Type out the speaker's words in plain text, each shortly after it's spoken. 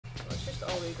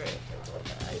all be great.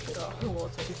 I got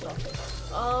loads of stuff.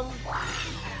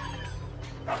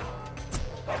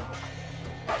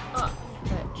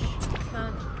 Fetch.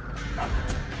 Can't.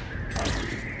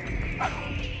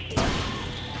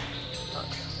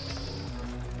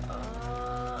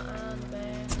 And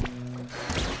then.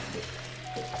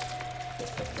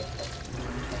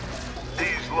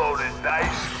 These loaded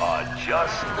dice are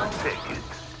just the ticket.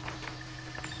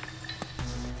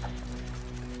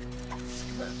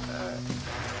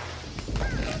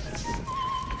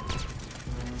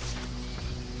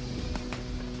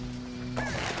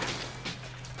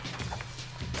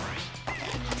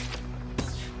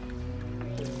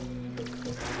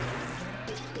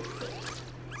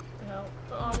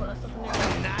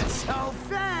 Not so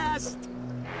fast!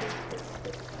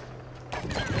 I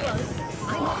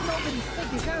hope nobody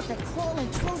figures out that crawling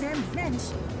through them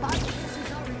vents bypasses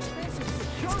our expensive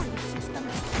security system.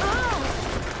 Oh!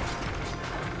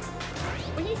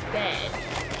 Well, he's dead.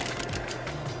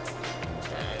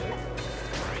 So,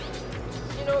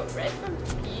 you know, rest in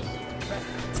peace.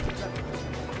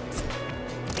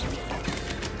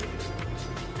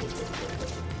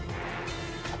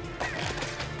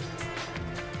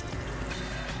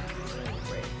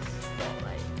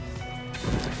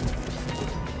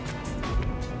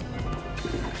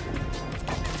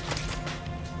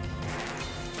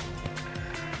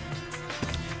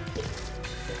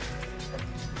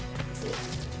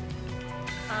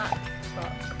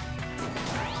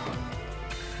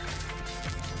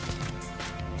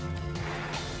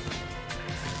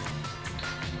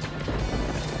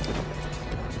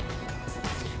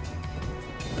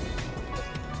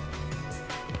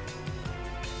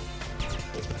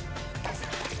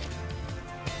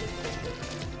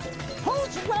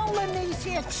 Who's rolling these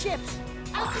here chips?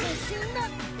 I can't see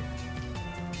nothing.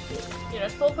 You know,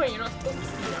 it's the whole point, you're not supposed to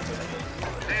see nothing.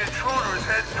 The intruder is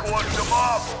heading towards the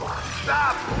marble.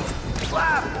 Stop him!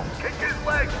 Slap him! Kick his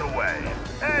legs away!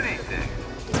 Anything!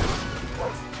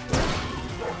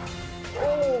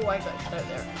 Oh, I got shit out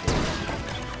there.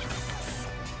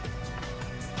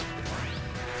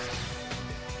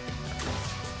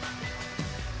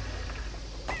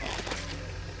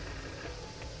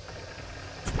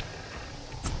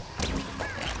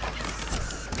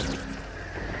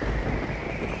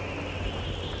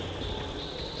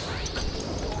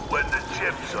 When the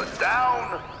chips are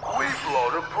down, we blow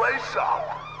the place up.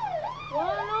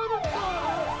 One on the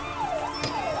floor.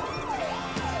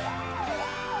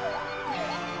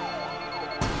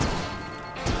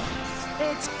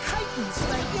 It's chitin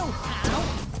for you, pal.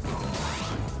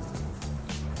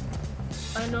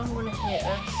 I know I'm gonna hate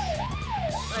this.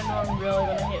 I know I'm really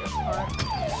gonna hate this part.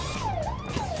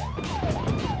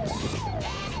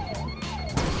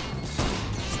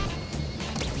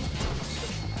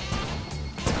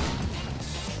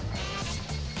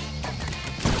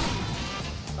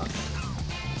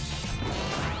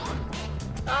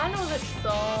 I know this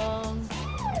song.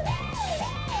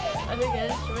 I think the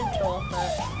instrumental of it.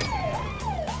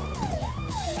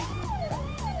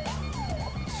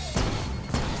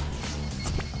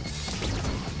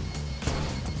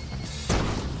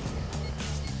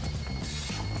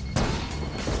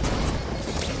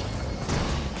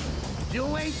 You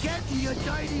ain't getting your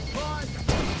dirty paws.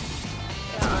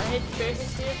 Yeah, I hate to break it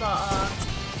to you, but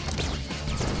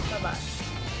bye bye.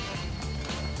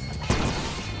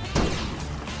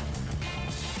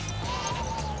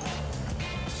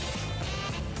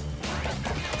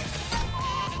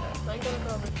 I'm gonna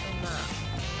go over from that.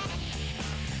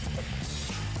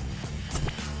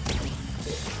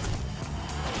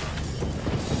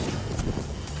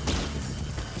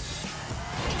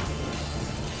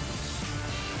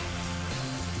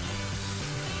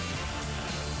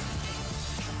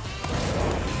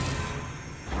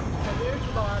 There's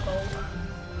marble.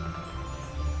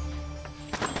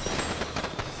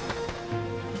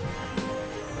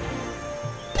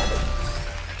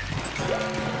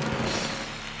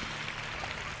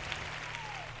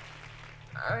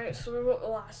 Alright, so we've got the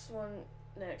last one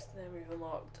next, and then we've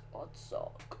unlocked Odd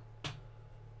Sock.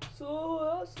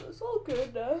 So that's all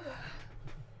good now.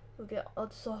 We'll get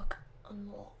Odd Sock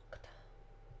unlocked,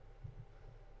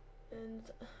 and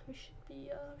we should be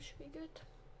good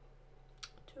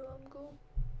to go.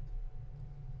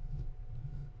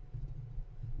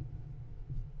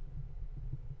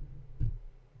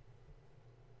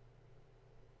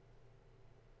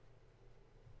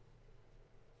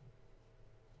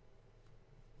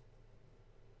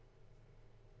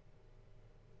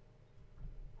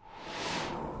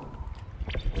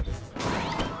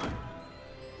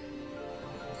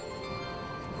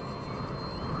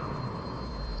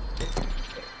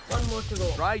 One more to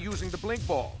go. Try using the blink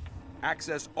ball.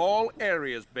 Access all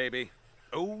areas, baby.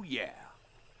 Oh, yeah.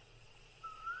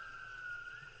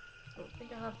 I don't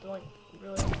think I have to, like,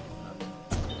 really... I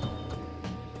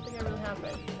don't think I really have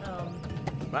it.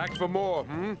 Back for more,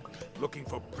 hmm? Looking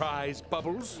for prize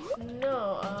bubbles?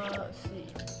 No, let's see.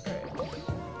 Alright.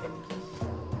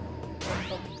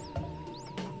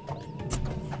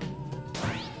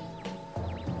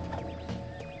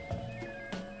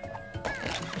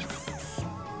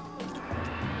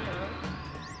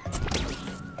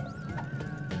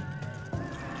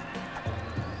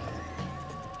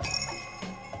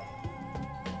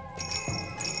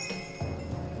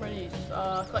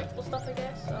 Collectible stuff, I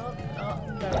guess. Oh,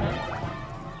 environment.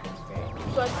 That's great.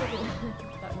 So I'm thinking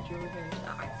that material here is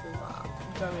actually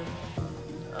environment.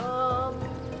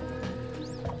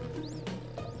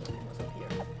 What's up here?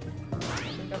 I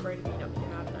think I've already been up here,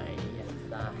 haven't I? Yes,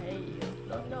 I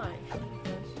have. No, actually,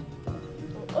 because...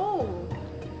 Oh!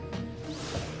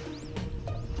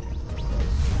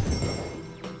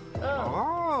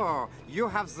 Oh, you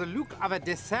have the look of a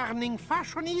discerning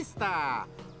fashionista.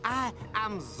 I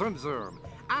am Zum Zum,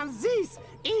 and this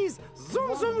is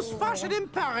Zum Zum's Fashion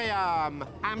Emporium.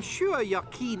 I'm sure your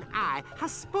keen eye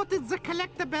has spotted the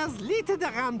collectibles littered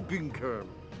around Bunker.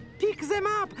 Pick them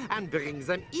up and bring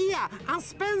them here and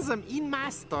spend them in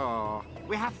my store.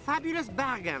 We have fabulous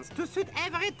bargains to suit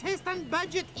every taste and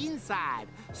budget inside.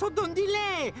 So don't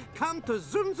delay. Come to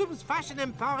Zum Zum's Fashion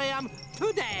Emporium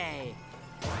today.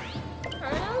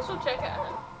 Alright, let's go check it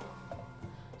out.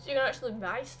 So you can actually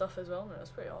buy stuff as well now, that's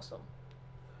pretty awesome.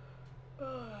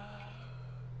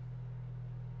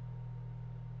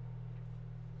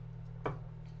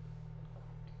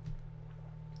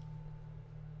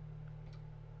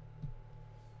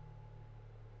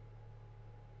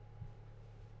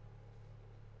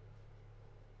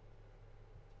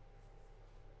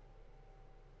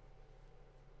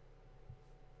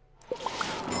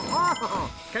 Oh,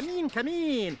 come in, come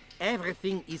in.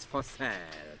 Everything is for sale.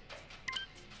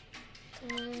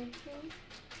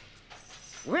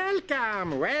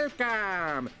 Welcome,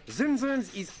 welcome. Zum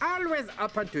Zum's is always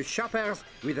open to shoppers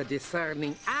with a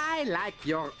discerning eye like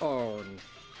your own.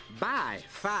 Buy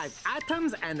 5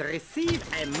 items and receive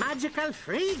a magical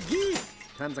free gift.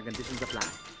 Terms and conditions apply.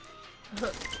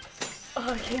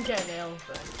 Oh, I can get an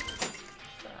elephant.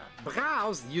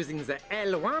 Browse using the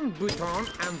L1 button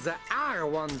and the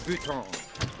R1 button.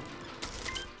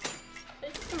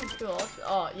 Cool.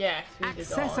 Oh, yeah.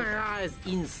 Accessorize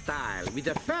in style with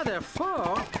a further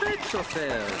 4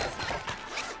 purchases.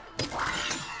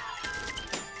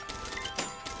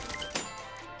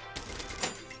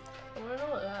 I don't know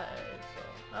what that is. So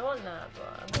I want that, but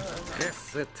I'm not.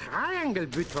 Press the triangle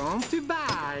button to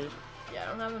buy. Yeah, I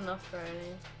don't have enough for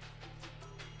any.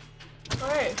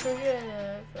 Alright, so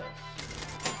yeah, first.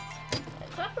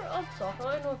 Is that for odd sock? I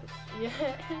don't know if it's.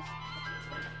 Yes.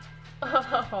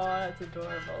 Oh, that's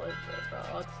adorable, isn't it, for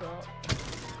odd sock?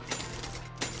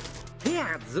 Here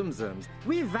at Zum Zum's,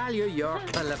 we value your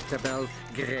collectibles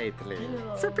greatly.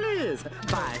 So please,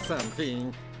 buy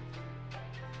something.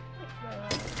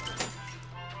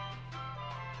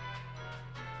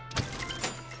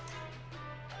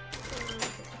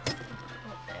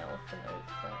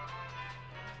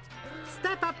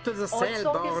 Step up to the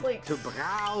sailboard like to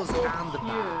browse so and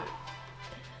buy.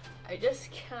 I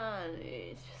just can't.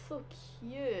 It's just so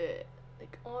cute.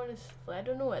 Like honestly, I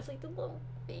don't know. It's like the little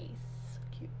face, so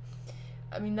cute.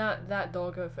 I mean that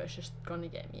dog outfit is just gonna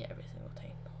get me every single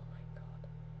time. Oh my god,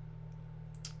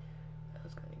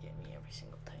 that's gonna get me every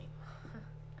single time.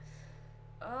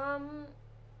 I'm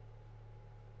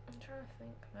trying to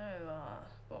think now.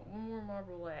 Got one more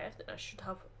marble left, and I should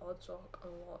have Oddsock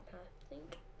unlocked. And I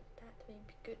think that may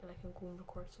be good, and I can go and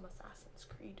record some Assassin's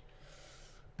Creed.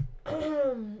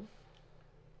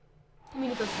 I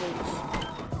mean, if it's loose.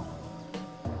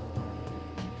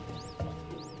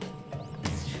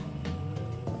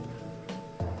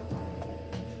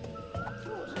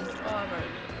 Oh, I'm already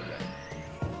okay.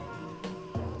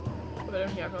 But down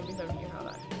here, I don't think down here how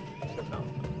that should know.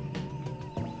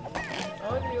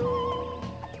 Oh,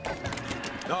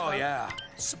 Oh, yeah.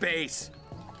 Space.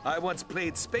 I once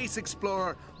played Space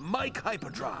Explorer Mike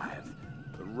Hyperdrive.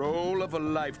 The role of a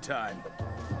lifetime.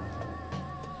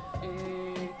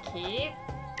 Okay.